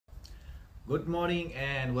Good morning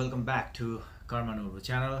and welcome back to Karmanuru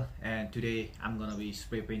channel, and today I'm gonna be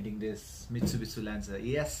spray painting this Mitsubishi Lancer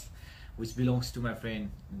ES which belongs to my friend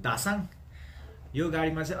Dasang. यो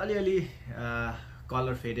गाडीमा चाहिँ अलिअलि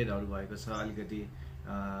colour फेडेडहरु भएको छ, अलिकति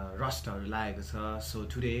रस्टहरु लागेको छ. So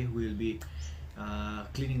today we will be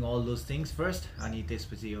cleaning all those things first, अनि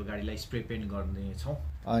त्यसपछि यो गाडीलाई स्प्रे पेन्ट गर्ने छौं.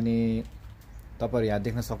 अनि तपाईहरु यहाँ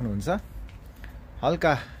देख्न सक्नुहुन्छ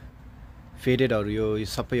हल्का फेडेडहरु, यो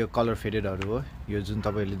सबै यो कलर फेडेडहरु हो. यो जुन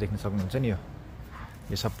तपाईहरुले देख्न सक्नुहुन्छ नि,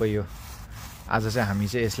 यो सबै यो आज चाहिँ हामी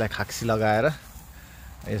चाहिँ यसलाई खाक्सी लगाएर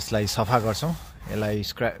यसलाई सफा गर्छौं, यसलाई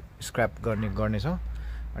स्क्रैप गर्नेछौं.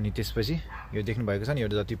 अनि त्यसपछि यो देख्नु भएको छ नि, यो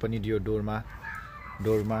जति पनि यो डोरमा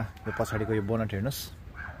यो पछाडीको यो बोनट हेर्नुस्,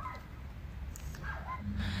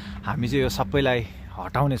 हामी चाहिँ यो सबैलाई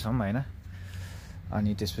हटाउने छौं हैन.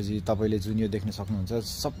 अनि त्यसपछि तपाईले जुन यो देख्न सक्नुहुन्छ,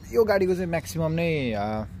 सब यो गाडीको चाहिँ म्याक्सिमम नै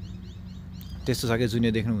त्यस्तो छ के जुन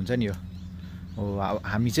यो देख्नुहुन्छ नि, यो हो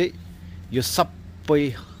हामी चाहिँ यो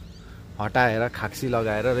सबै हटाएर खाक्सी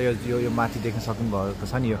लगाएर र यो माथि देख्न सक्नु भएको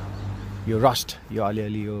छ नि, यो रस्ट, यो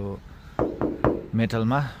अलिअलि यो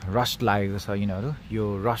मेटलमा रस्ट लागेको छ. यिनीहरु यो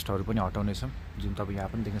रस्टहरु पनि हटाउने छौं, जुन तपाई यहाँ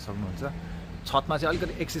पनि देख्न सक्नुहुन्छ. छतमा चाहिँ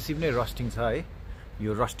अलिकति एक्सेसिभ नै रस्टिङ छ है,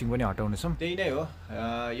 यो रस्टिङ पनि हटाउने छौं. त्यही नै हो,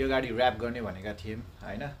 यो गाडी र्याप गर्ने भनेका थियौं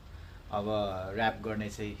हैन. अब र्याप गर्ने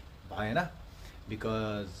चाहिँ भएन,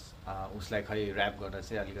 बिकज उसलाई खै र्याप गर्दा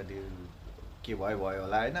चाहिँ अलिकति के भयो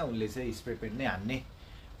होला हैन. उनले चाहिँ स्प्रे पेन्ट नै हान्ने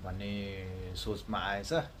भन्ने सोचमा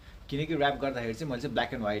आएछ, किनकि र्याप गर्दाखेरि चाहिँ मैले चाहिँ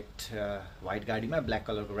ब्ल्याक एन्ड व्हाइट गाडीमा ब्ल्याक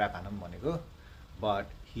कलरको र्याप हानौँ भनेको. But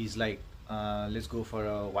he is like let's go for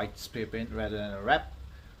a white spray pant rather than a wrap.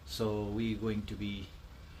 So we going to be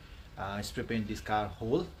spray paint this car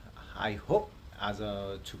whole. I hope आज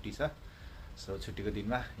छुट्टी छ, so छुट्टीको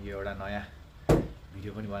दिनमा यो एउटा नयाँ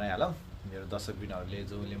भिडियो पनि बनाइहालौँ. मेरो दर्शकबिनहरुले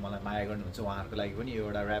जोले मलाई माया गर्नुहुन्छ उहाँहरुको लागि पनि यो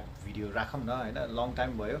एउटा र्याप भिडियो राखौँ न हैन. लङ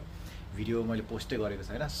टाइम भयो भिडियो मैले पोस्टै गरेको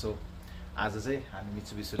छैन. सो आज चाहिँ हामी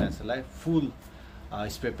मित्सुबिसी ल्यान्सरलाई फुल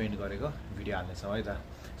स्प्रे पेन्ट गरेको भिडियो हाल्ने छौं है त.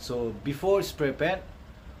 So before spray pant,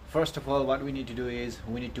 first of all what we need to do is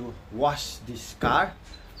we need to wash this car.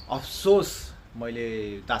 अफसोस मैले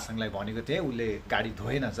दासङलाई भनेको थिएँ, उले गाडी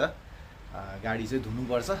धोएनछ. गाडी चाहिँ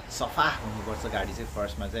धुनुपर्छ, सफा हुनुपर्छ गाडी चाहिँ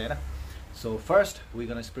फर्स्टमा चाहिँ हैन. So first we're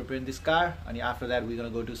gonna spray paint this car, and after that we're gonna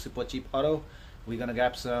go to Super Cheap Auto. We're gonna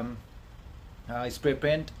grab some spray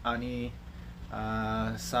paint and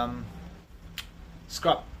some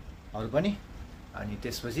scrub or bunny, and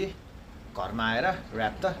त्यसपछि घरमा आएर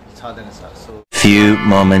wrap त छदैन sir. So few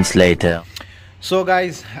moments later. So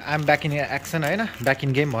guys, I'm back in action हैन, back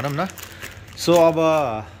in game भनौं न. So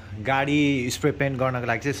अब गाडी spray pant गर्नको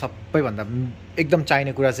लागि चाहिँ सबैभन्दा एकदम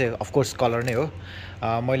चाहिने कुरा चाहिँ अफ कोर्स कलर नै हो.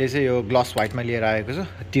 मैले चाहिँ यो ग्लस व्हाइटमा लिएर आएको छु,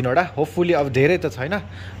 तीनवटा. होपफुली अब धेरै त छैन,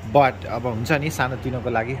 बट अब हुन्छ नि सानो तिनोको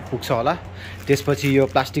लागि पुग्छ होला. त्यसपछि यो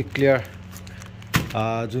प्लास्टिक क्लियर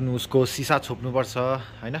जुन उसको सिसा छोप्नुपर्छ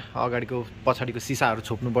हैन, अगाडिको पछाडीको सिसाहरू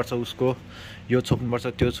छोप्नुपर्छ, उसको यो छोप्नुपर्छ,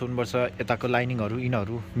 त्यो छोप्नुपर्छ, यताको लाइनिङहरू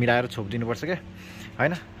यिनीहरू मिलाएर छोप्दिनुपर्छ के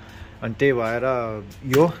हैन. अनि त्यही भएर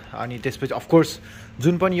यो, अनि त्यसपछि अफ कोर्स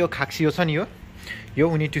जुन पनि यो खाक्सी छ नि, यो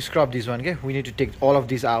we need to scrub this one, okay? We need to take all of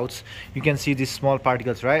these out. You can see these small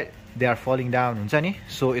particles, right? They are falling down हुन्छ नि.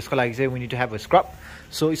 So यसको लागि चाहिँ we need to have a scrub.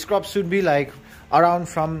 So scrub should be like around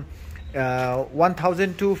from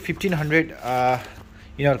 1000 to 1500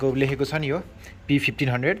 यिनीहरुको लेखेको छ नि, यो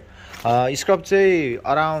P1500. Scrub चाहिँ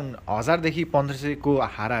अराउन्ड 1000 देखि 1500 को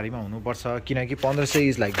हाराहारीमा हुनुपर्छ, किनकि 1500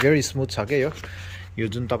 इज लाइक भेरी स्मुथ छ के. यो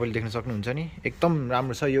जुन तपाईले देख्न सक्नुहुन्छ नि, एकदम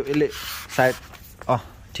राम्रो छ. यो यसले सायद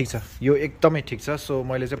ठीक छ, यो एकदमै ठीक छ. सो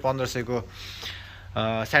मैले चाहिँ 1500 को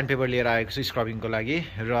स्यान्ड पेपर लिएर आएको छु स्क्रबिङको लागि,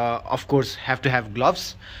 र of course have to have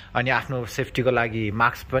gloves, अनि आफ्नो सेफ्टीको लागि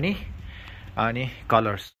मास्क पनि, अनि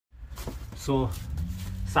कलर्स. सो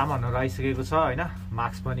सामानहरु आइसकेको छ हैन,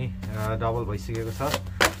 मास्क पनि डबल भइसकेको छ,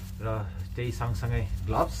 र त्यही सँगसँगै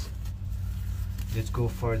gloves. Let's go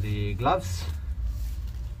for the gloves.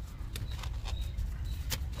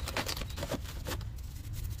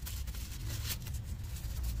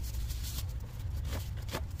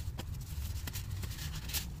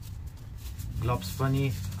 Gloves पनि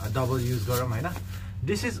डबल युज गरौँ हैन.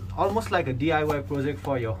 This is almost like a DIY project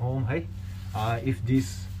for your home है. If this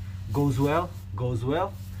goes well,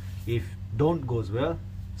 if don't goes well,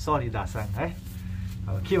 sorry दासाङ है.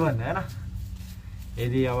 अब के भन्ने हैन,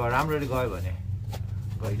 यदि अब राम्ररी गयो भने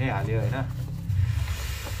गइ नै हाल्यो हैन,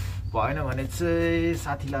 भएन भने चाहिँ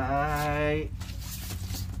साथीलाई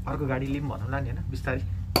अर्को गाडी लिम भन्नुला नि हैन, बिस्तारै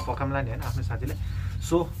पकामला नि हैन आफ्नो साथीले.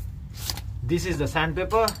 So this is the sand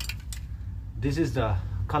paper, this is the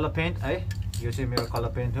colour pant है. यो चाहिँ मेरो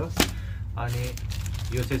कलर पेन्ट हो, अनि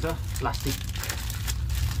यो चाहिँ छ प्लास्टिक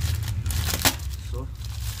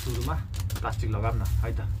सुरुमा प्लास्टिक लगाऊँ न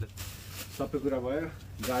है त। सबै कुरा भयो,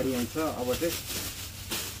 गाडी आउँछ, अब चाहिँ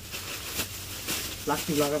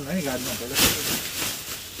प्लास्टिक लगाऊँ न है गाडीमा पहिला।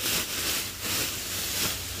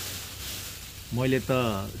 मैले त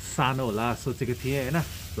सानो होला सोचेको थिएँ हैन,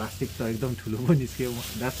 प्लास्टिक त एकदम ठुलो पो निस्क्यो।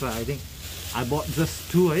 That's why I think I but just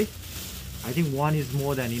 2 है। I think 1 is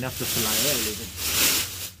more than enough जस्तो लाग्यो है अहिले चाहिँ।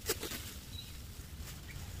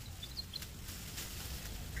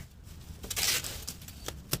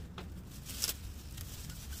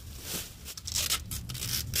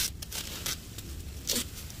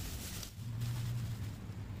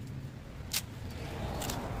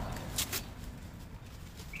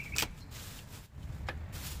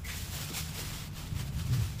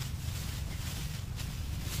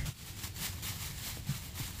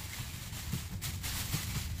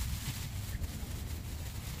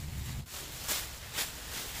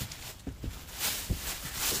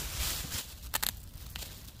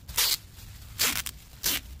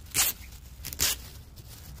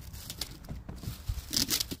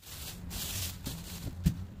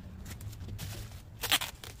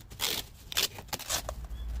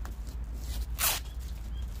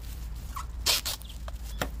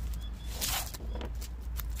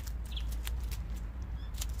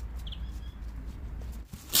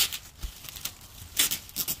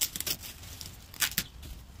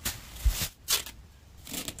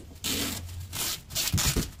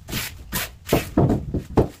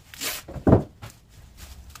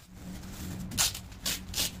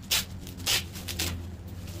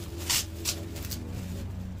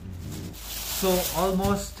 So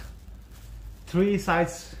almost 3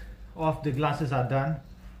 sides of the glasses are done.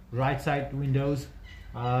 Right side windows,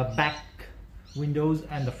 back windows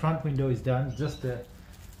and the front window is done. Just the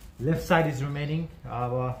left side is remaining.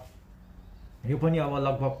 यो पनि अब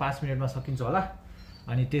लगभग 5 मिनेटमा सकिन्छ होला।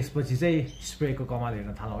 अनि त्यसपछि चाहिँ स्प्रेको कमाल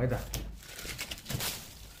हेर्न थालौँ है त।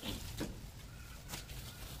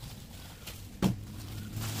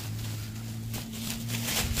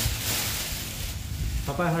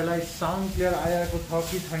 तपाईहरुलाई साउन्ड क्लियर आएको छ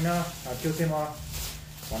कि छैन त्यो चाहिँ म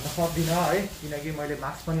भन्न सक्दिनँ है, किनकि मैले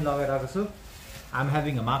मास्क पनि लगाइरहेको छु। आइ am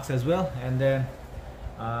having a mask as well. And then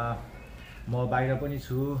म बाहिर पनि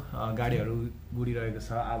छु, गाडीहरू गुडिरहेको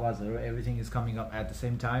छ, आवाजहरू, everything is coming up at the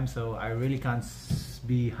same time. So I really can't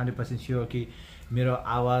be 100% sure कि मेरो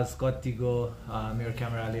आवाज कतिको मेरो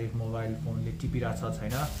क्यामेराले मोबाइल फोनले टिपिरहेछ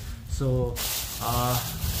छैन। सो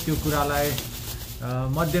त्यो कुरालाई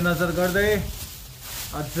मध्यनजर गर्दै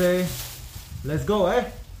I'd say let's go, eh?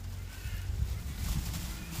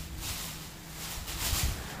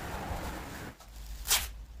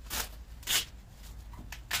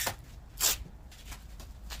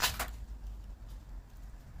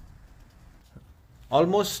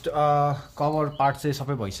 Almost cover part चाहिँ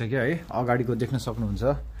सबै भइसक्यो है। अगाडिको देख्न सक्नुहुन्छ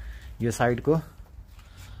यो साइडको,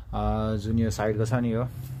 जुन यो साइडको छ नि, यो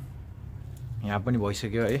यहाँ पनि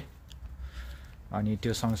भइसक्यो है। अनि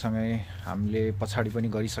त्यो सँगसँगै हामीले पछाडि पनि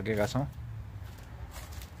गरिसकेका छौँ।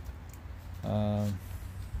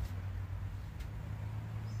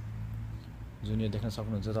 जुन यो देख्न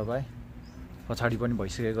सक्नुहुन्छ तपाईँ, पछाडि पनि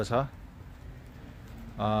भइसकेको छ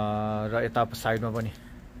र यता साइडमा पनि।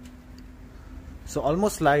 सो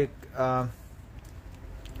अलमोस्ट लाइक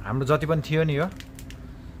हाम्रो जति पनि थियो नि,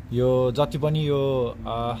 यो जति पनि यो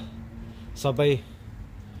सबै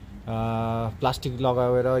प्लास्टिक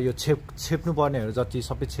लगाएर यो छेप्नु पर्नेहरू जति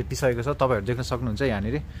सबै छेपिसकेको छ। तपाईहरु देख्न सक्नुहुन्छ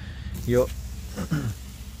यहाँनिर यो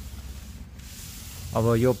अब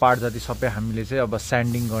यो पार्ट जति सबै हामीले चाहिँ अब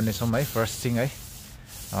स्यान्डिङ गर्नेछौँ है। फर्स्ट थिङ है,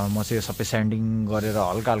 म चाहिँ यो सबै स्यान्डिङ गरेर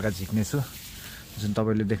हल्का हल्का झिक्ने छु, जुन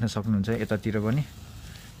तपाईले देख्न सक्नुहुन्छ यतातिर पनि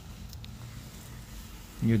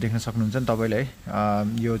यो देख्न सक्नुहुन्छ नि तपाईले है।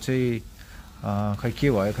 यो चाहिँ खै के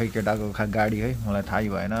भयो, खै केटाको गाडी है, मलाई थाहै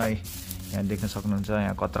भएन है। यहाँ देख्न सक्नुहुन्छ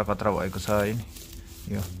यहाँ कत्रा कत्रा भएको छ है।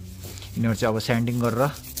 यो यिनीहरू चाहिँ अब स्यान्डिङ गरेर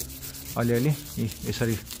अलिअलि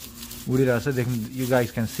यसरी उडिरहेछ, देख्नु, you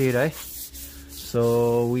guys can see it है। So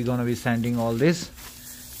we gonna be स्यान्डिङ all this,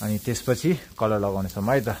 अनि त्यसपछि कलर लगाउनेछौँ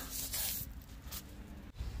है त।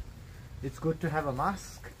 It's good to have a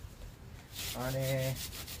mask. अनि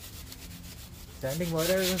स्यान्डिङ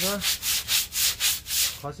भइरहेको छ,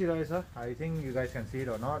 खसिरहेछ। I think you guys can see it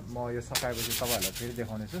or not. म यो सकाएपछि तपाईँहरूलाई फेरि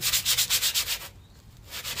देखाउनेछु।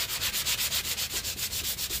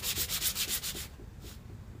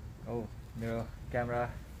 मेरो क्यामेरा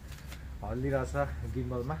हल्लिरहेछ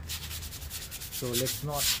गिम्बलमा। सो लेट्स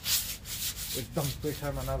नट एकदम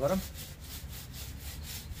प्रेसरमा नगरौँ।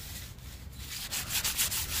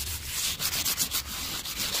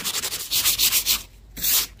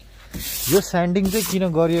 यो स्यान्डिङ चाहिँ किन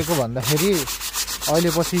गरिएको भन्दाखेरि अहिले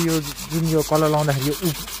पछि यो जुन यो कलर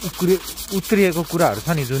लाउँदाखेरि उत्रिएको कुराहरू छ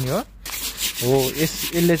नि जुन यो हो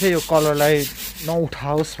यसले चाहिँ यो कलरलाई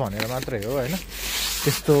नउठाओस् भनेर मात्रै हो हैन।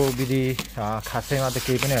 त्यस्तो विधि खासैमा त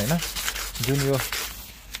केही पनि हैन। जुन यो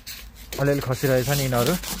अलिअलि खसिरहेछ नि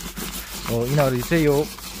यिनीहरू हो, यिनीहरू चाहिँ यो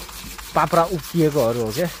पाप्रा उक्किएकोहरू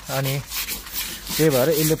हो क्या। अनि त्यही भएर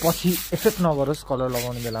यसले पछि इफेक्ट नगरोस् कलर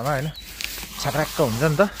लगाउने बेलामा हैन, छ्याप्राक्क हुन्छ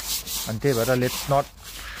नि त। अनि त्यही भएर लेट्स नट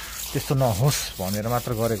त्यस्तो नहोस् भनेर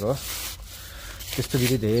मात्र गरेको हो। त्यस्तो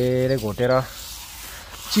विधि धेरै घोटेर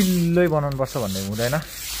चिल्लै बनाउनुपर्छ भन्ने हुँदैन।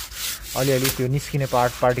 अलिअलि त्यो निस्किने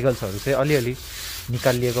पार्टिकल्सहरू चाहिँ अलिअलि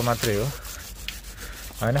निकालिएको मात्रै हो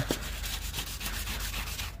हैन।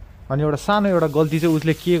 अनि एउटा सानो एउटा गल्ती चाहिँ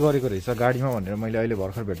उसले के गरेको रहेछ गाडीमा भनेर मैले अहिले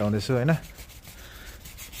भर्खर भेटाउँदैछु हैन।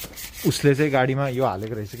 उसले चाहिँ गाडीमा यो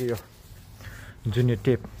हालेको रहेछ कि यो जुन यो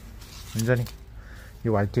टेप हुन्छ नि,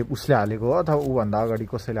 यो व्हाइट टेप उसले हालेको हो अथवा ऊभन्दा अगाडि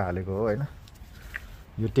कसैले हालेको हो हैन।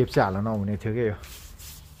 यो टेप चाहिँ हाल्न नहुने थियो क्या,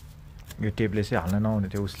 यो टेपले चाहिँ हाल्न नहुने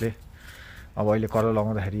थियो उसले। अब अहिले कलर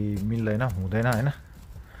लगाउँदाखेरि मिल्दैन हुँदैन हैन,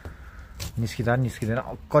 निस्किँदैन।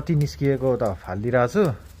 कति निस्किएको त फालिदिरहेको छु,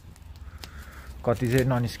 कति चाहिँ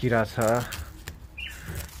ननिस्किरहेछ।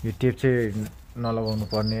 यो टेप चाहिँ नलगाउनु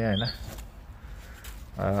पर्ने हैन।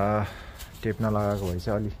 टेप नलगाएको भए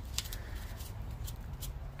चाहिँ अलि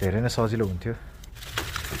धेरै नै सजिलो हुन्थ्यो।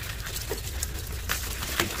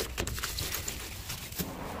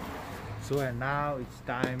 So and now it's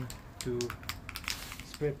time to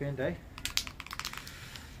spray paint है।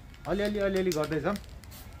 अलिअलि गर्दैछौँ।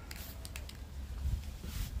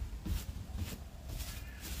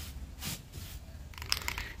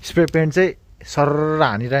 स्प्रे पेन्ट चाहिँ सरर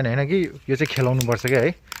हानिरहेन हैन कि यो चाहिँ खेलाउनु पर्छ क्या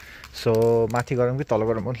है। सो माथि गरौँ कि तल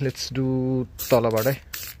गरौँ? Let's do तलबाटै।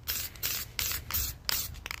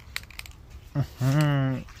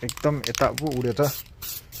 एकदम यता पो उड्यो त।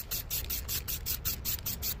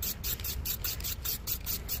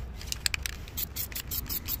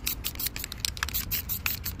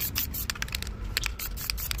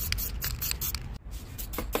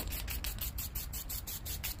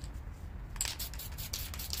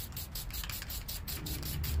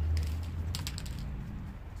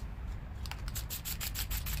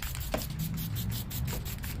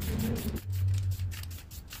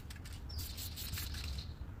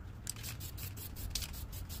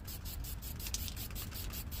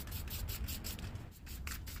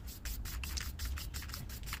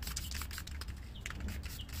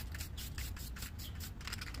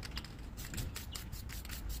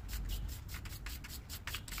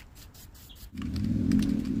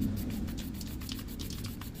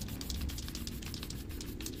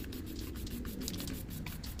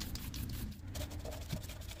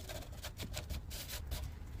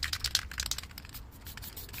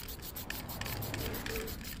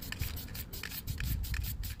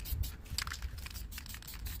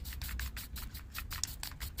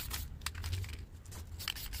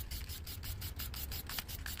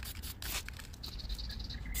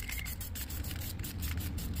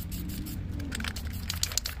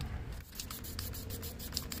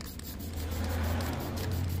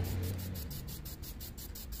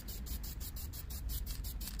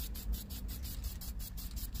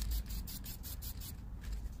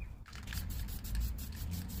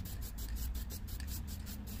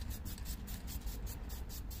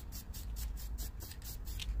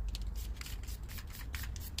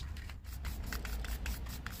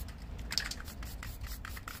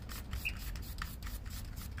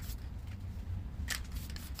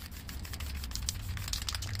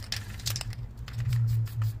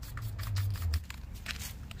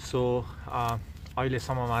 सो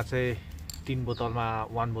अहिलेसम्ममा चाहिँ 3 बोतलमा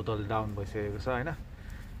 1 बोतल डाउन भइसकेको छ हैन।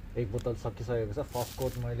 1 बोतल सकिसकेको छ। फर्स्ट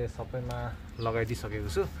कोट मैले सबैमा लगाइदिइसकेको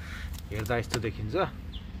छु। हेर्दा यस्तो देखिन्छ।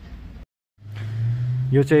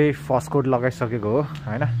 यो चाहिँ फर्स्ट कोट लगाइसकेको हो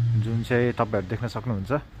हैन, जुन चाहिँ तपाईहरु देख्न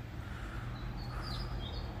सक्नुहुन्छ।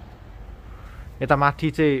 यता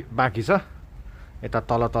माथि चाहिँ बाँकी छ, यता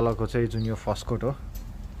तलको चाहिँ जुन यो फर्स्ट कोट हो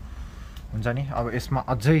हुन्छ नि। अब यसमा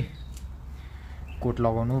अझै कोट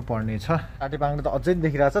लगाउनु पर्ने छ। काटे पाङ्ग्रो त अझै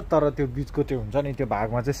देखिरहेछ, तर त्यो बीचको त्यो हुन्छ नि त्यो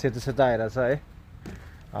भागमा चाहिँ सेतो आइरहेछ है।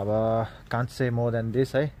 अब can't say more than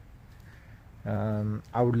this है।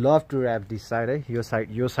 I would love to rap this side है। यो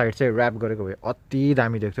साइड चाहिँ ऱ्याप गरेको भए अति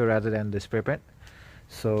दामी देख्थ्यो rather than the spray pant.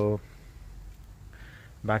 So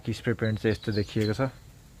बाँकी स्प्रे पेन्ट चाहिँ यस्तो देखिएको छ।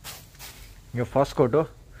 यो फर्स्ट कोट हो।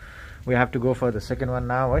 We have to go for the second one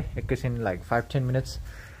now है। एकैछिन लाइक 5-10 मिनट्स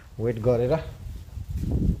वेट गरेर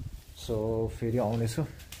सो फेरि आउनेछु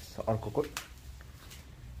अर्को कोट।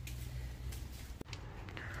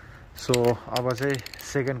 सो अब चाहिँ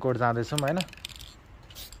सेकेन्ड कोट जाँदैछौँ हैन।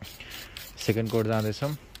 सेकेन्ड कोट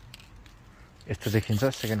जाँदैछौँ यस्तो देखिन्छ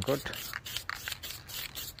सेकेन्ड कोट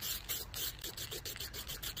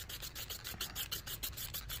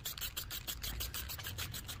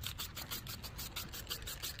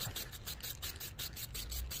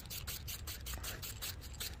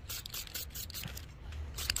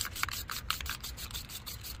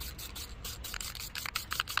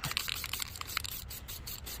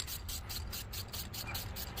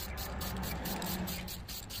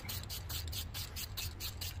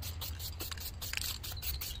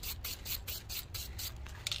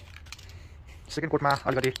सेकेन्ड कोटमा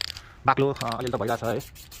अलिकति बाक्लो अलिअलि त भइरहेछ है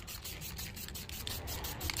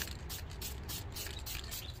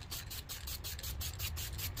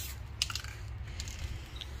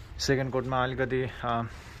सेकेन्ड कोटमा अलिकति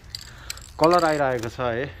कलर आइरहेको छ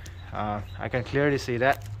है I can clearly see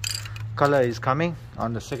that colour is coming on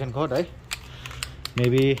the second coat है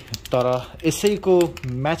मेबी तर यसैको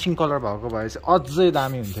म्याचिङ कलर भएको भए चाहिँ अझै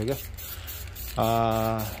दामी हुन्थ्यो क्या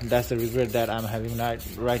that's the regret that I am having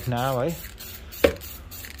right now है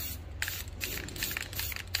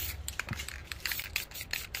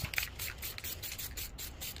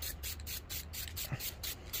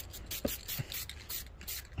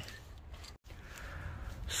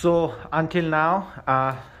So until now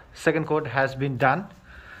second coat has been done.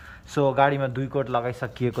 So गाडीमा 2 कोट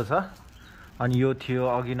लगाइसकिएको छ अनि यो थियो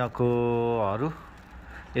अघिनको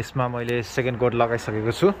यसमा मैले सेकेन्ड कोट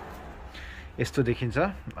लगाइसकेको छु यस्तो देखिन्छ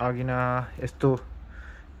अघिना यस्तो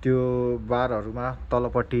त्यो बारहरुमा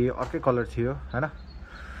तलपट्टि अर्कै कलर थियो हैन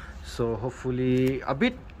So hopefully a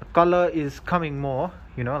bit color is coming more,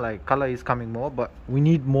 you know, like color is coming more, but we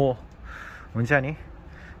need more हुन्छ नि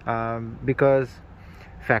because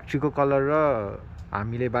फ्याक्ट्री को कलर र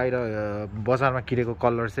हामीले बाहिर बजारमा किनेको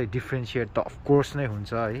कलर चाहिँ डिफरेन्शिएट त अफ कोर्स नै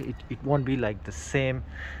हुन्छ है it won't be like the same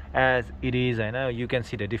as it is हैन you can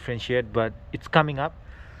see the differentiate but it's coming up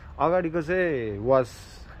अगाडिको चाहिँ was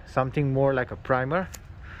something more like a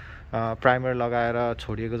primer लगाएर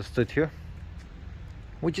छोडिएको जस्तो थियो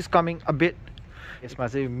which is coming a bit यसमा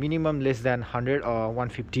चाहिँ मिनिमम लेस देन 100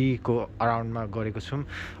 150 को अराउन्डमा गरेको छौं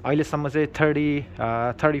अहिलेसम्म चाहिँ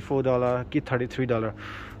 $34 कि $33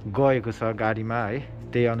 गएको छ गाडीमा है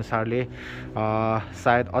त्यही अनुसारले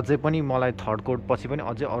सायद अझै पनि मलाई थर्ड कोट पछि पनि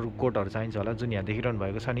अझै अरु कोटहरु चाहिन्छ होला जुन यहाँ देखिरहनु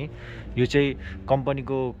भएको छ नि यो चाहिँ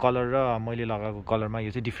कम्पनीको कलर र मैले लगाएको कलरमा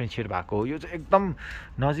यो चाहिँ डिफरेन्शिएट भएको हो यो चाहिँ एकदम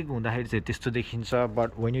नजिक हुँदाखेरि चाहिँ त्यस्तो देखिन्छ but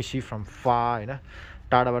when you C from far हैन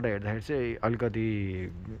टाढाबाट हेर्दाखेरि चाहिँ अलिकति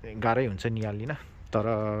गाह्रै हुन्छ निहाल्दिन तर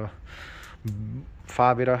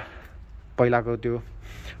फार बेटर पहिलाको त्यो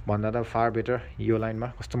भन्दा त फार बेटर यो लाइनमा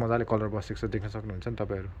कस्तो मजाले कलर बसेको छ देख्न सक्नुहुन्छ नि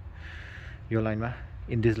तपाईहरु यो लाइनमा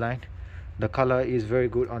in this line the colour is very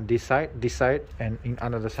good on this side and in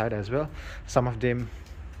another side as well some of them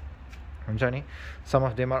हुन्छ नि some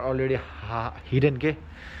of them are already hidden के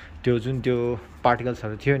त्यो जुन त्यो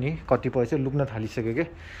पार्टिकल्सहरु थियो नि कतिपय चाहिँ लुक्न थालिसक्यो के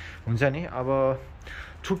हुन्छ नि अब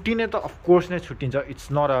छुट्टिने त अफ कोर्स नै छुट्टिन्छ इट्स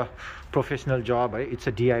नट अ प्रोफेसनल जब है इट्स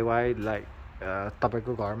अ DIY लाइक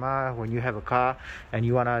तपाईको घरमा when you have a car and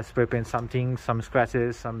you wanna spray paint something some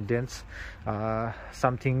scratches some dents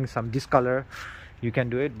some discolor you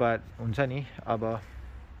can do it but हुन्छ नि अब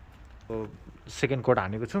second coat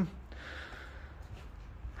हानेको छु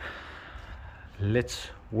let's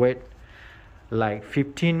weight like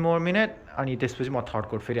 15 more minutes अनि त्यसपछि म थर्ड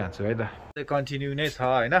कोट फेरि हान्छु है त कन्टिन्यू नै छ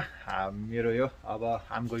हैन मेरो यो अब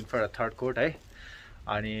I am going for a third coat है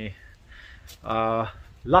अनि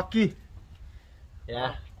लकी या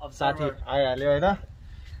अब साथी आइहाल्यो हैन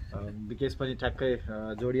विकेश पनि ठ्याक्कै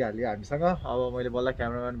जोडिहाल्यो हामीसँग अब मैले बल्ल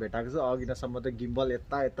क्यामेराम्यान भेटाएको छु अघिनासम्म त गिम्बल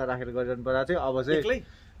यता राखेर गरिरहनु पर्यो थियो अब चाहिँ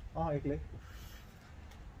एक्लै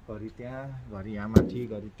घरि त्यहाँ घरि यहाँ माथि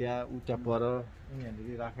घरि त्यहाँ उता पर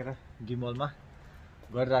यहाँनिर राखेर गिम्बलमा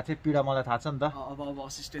गरिरहेको थिएँ पीडा मलाई थाहा छ नि त अब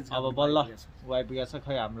असिस्टेन्ट अब बल्ल आइपुगेको छ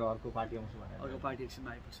खै हाम्रो अर्को पार्टी आउँछ भने अर्को पार्टी एकछिन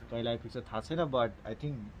आइपुग्छ कहिले आइपुग्छ थाहा छैन बट आई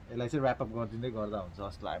थिङ्क यसलाई चाहिँ ऱ्याप अप गरिदिँदै गर्दा हुन्छ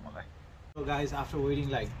जस्तो लाग्यो मलाई so guys after waiting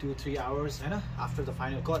like 2-3 hours हैन आफ्टर द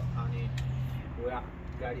फाइनल कट अनि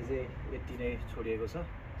गाडी चाहिँ यति नै छोडिएको छ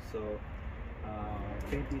so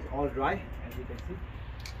pant is all dry as you can C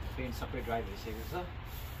pant सबै ड्राई भइसकेको छ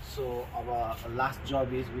सो अब last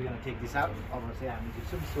job is we gonna take this out अब चाहिँ हामी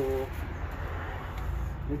दिन्छौँ सो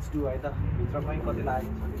लेट्स डु है त भित्रमै कति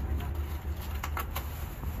लागेको छ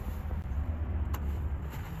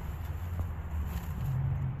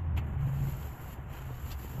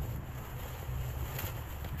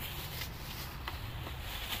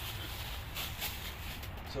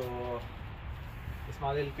सो यसमा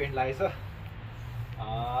अलिअलि पेन्ट लागेछ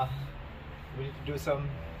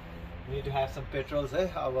we need to have some petrols है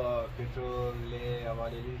अब पेट्रोलले अब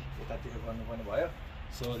अलिअलि यतातिर गर्नुपर्ने भयो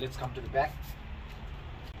So let's come to the back.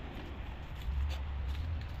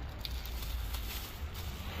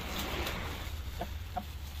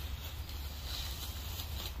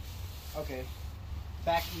 Okay,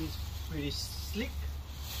 back is pretty slick.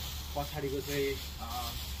 पछाडिको चाहिँ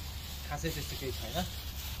खासै त्यस्तो केही छैन.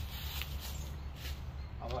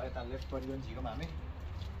 अब यता लेफ्टपट्टि पनि झिकौँ हामी.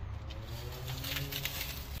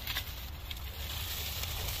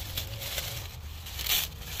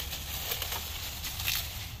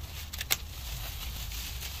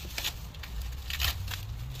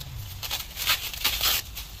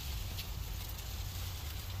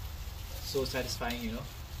 So satisfying, you know.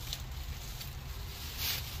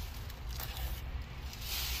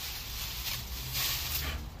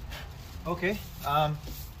 Okay,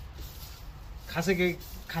 खासै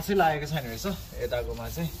लागेको छैन रहेछ यताकोमा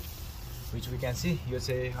चाहिँ, which we can see. यो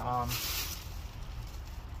चाहिँ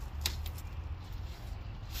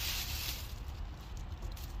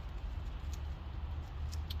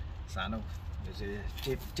सानो, यो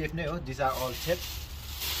चाहिँ टेप नै हो. These are all tape.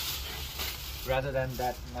 Rather than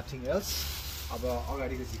that, nothing else. अब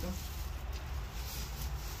अगाडिको झिकौँ.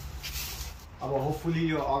 अब होपफुली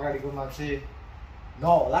यो अगाडिकोमा चाहिँ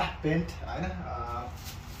नहोला पेन्ट हैन.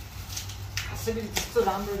 खासै पनि त्यस्तो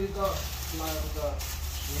राम्ररी त लागेको त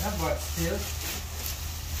हैन, but still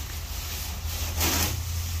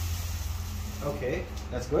okay,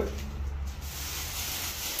 that's good.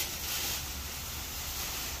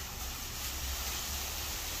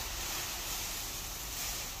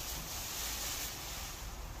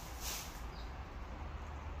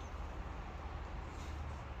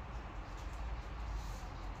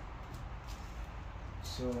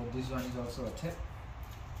 So this one is also a tape.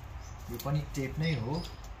 यो पनि टेप नै हो.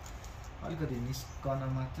 अलिकति निस्कन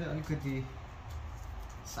मात्रै अलिकति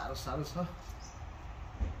साह्रो छ.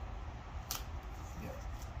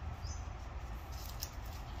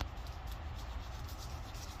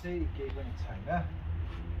 चाहिँ केही पनि छैन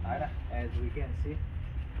हैन, as we can see.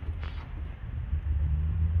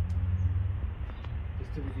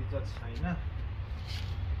 त्यस्तो विधि त छैन.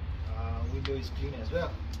 Window is clean as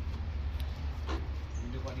well.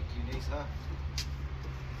 Window पनि क्लिनै छ.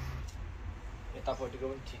 यतापट्टिको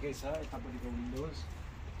पनि ठिकै छ. यतापट्टिको विन्डोज,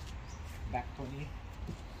 ब्याक पनि.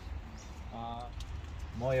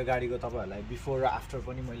 म यो गाडीको तपाईहरुलाई बिफोर र आफ्टर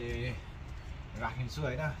पनि मैले राखिन्छु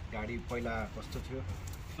हैन, गाडी पहिला कस्तो थियो.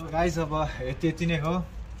 सो गाइज अब त्यति नै हो.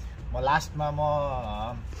 म लास्टमा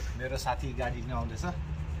मेरो साथी गाडी लिन आउँदैछ.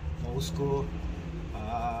 म उसको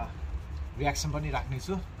रियाक्सन पनि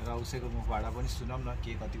राख्नेछु र उसैको मुखबाट पनि सुनौँ न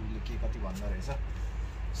के कति उसले के कति भन्दो रहेछ.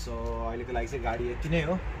 सो अहिलेको लागि चाहिँ गाडी यति नै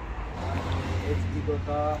हो. एचडीको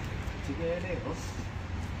त ठिकै नै हो.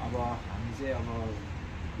 अब हामी चाहिँ अब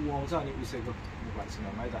ऊ आउँछ अनि उसैको मुखबाट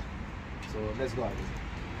सुनौँ है त. So let's go.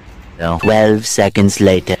 12 seconds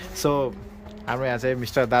later. So हाम्रो यहाँ चाहिँ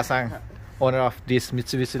मिस्टर दासाङ, ओनर अफ दिस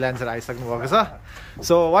मित्सुबिसी ल्यान्सर आइसक्नु भएको छ.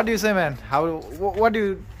 So what do you say man, what do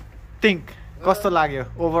you think, कस्तो लाग्यो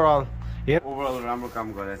ओभरअल? ओभरअल राम्रो काम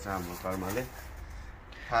गरेछ हाम्रो कर्माले.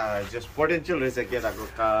 जस्ट पोटेन्सियल रहेछ केटाको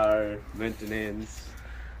कार मेन्टेनेन्स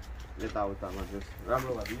यताउतामा जस्ट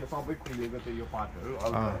राम्रो भयो. यो सबै खुलेको थियो यो पार्टहरू.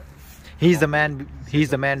 He is the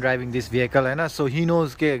man driving this vehicle, हैन. So he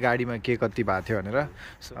knows के गाडीमा के कति भएको थियो भनेर.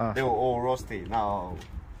 They were all rusty. Now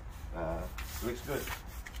looks good.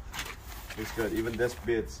 Looks good. Even this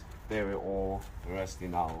bits, they were all rusty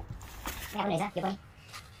now.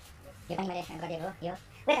 यो पनि मैले गरेको हो. यो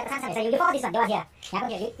वेट सानो छ यो फर्स्ट दिस यहाँ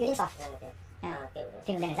पनि यो दिन सफ्ट.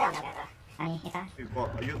 त्यो देन छ अनि यता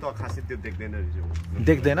यो त खासै त्यो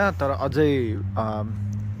देख्दैन. तर अझै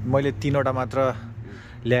मैले 3 वटा मात्र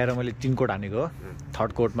ल्याएर मैले 3 कोट हानेको हो.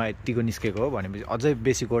 थर्ड कोटमा यतिको निस्केको हो भनेपछि अझै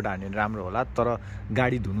बेसी कोट हान्यो भने राम्रो होला. तर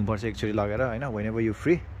गाडी धुनुपर्छ एकचोटि लगेर हैन. व्हेनेभर यु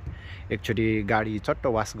फ्री एकचोटि गाडी चट्ट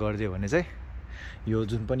वास गरिदियो भने चाहिँ यो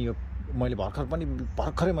जुन पनि यो मैले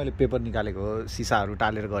भर्खरै मैले पेपर निकालेको हो, सिसाहरू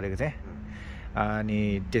टालेर गरेको थिएँ. अनि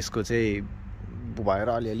त्यसको चाहिँ भएर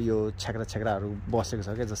अलिअलि यो छेक्राहरू बसेको छ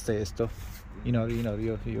क्या. जस्तै यस्तो यिनीहरू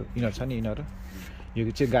यिनीहरू छ नि, यिनीहरू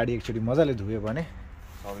यो चाहिँ गाडी एकचोटि मजाले धुयो भने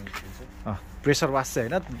प्रेसर वास चाहिँ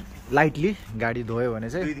होइन, लाइटली गाडी धोयो भने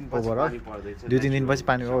चाहिँ ओभरअल 2-3 दिनपछि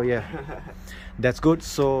पानी हो. या द्याट्स गुड.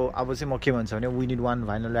 सो अब चाहिँ म के भन्छु भने we need one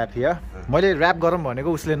भाइनल rap here. मैले ऱ्याप गरौँ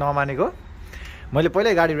भनेको उसले नमानेको. मैले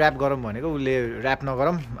पहिल्यै गाडी ऱ्याप गरौँ भनेको उसले ऱ्याप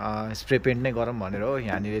नगरौँ स्प्रे पेन्ट नै गरौँ भनेर हो.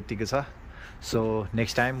 यहाँनिर यतिकै छ. So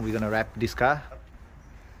next time we're gonna wrap this car.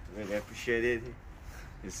 Really appreciate it.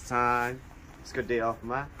 It's time. It's good day off,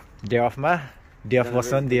 ma. Day off, ma. Day off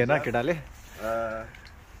बस्न दिएन केटाले.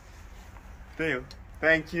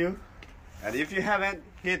 Thank you. And if you haven't,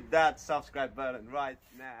 hit that subscribe button right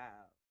now.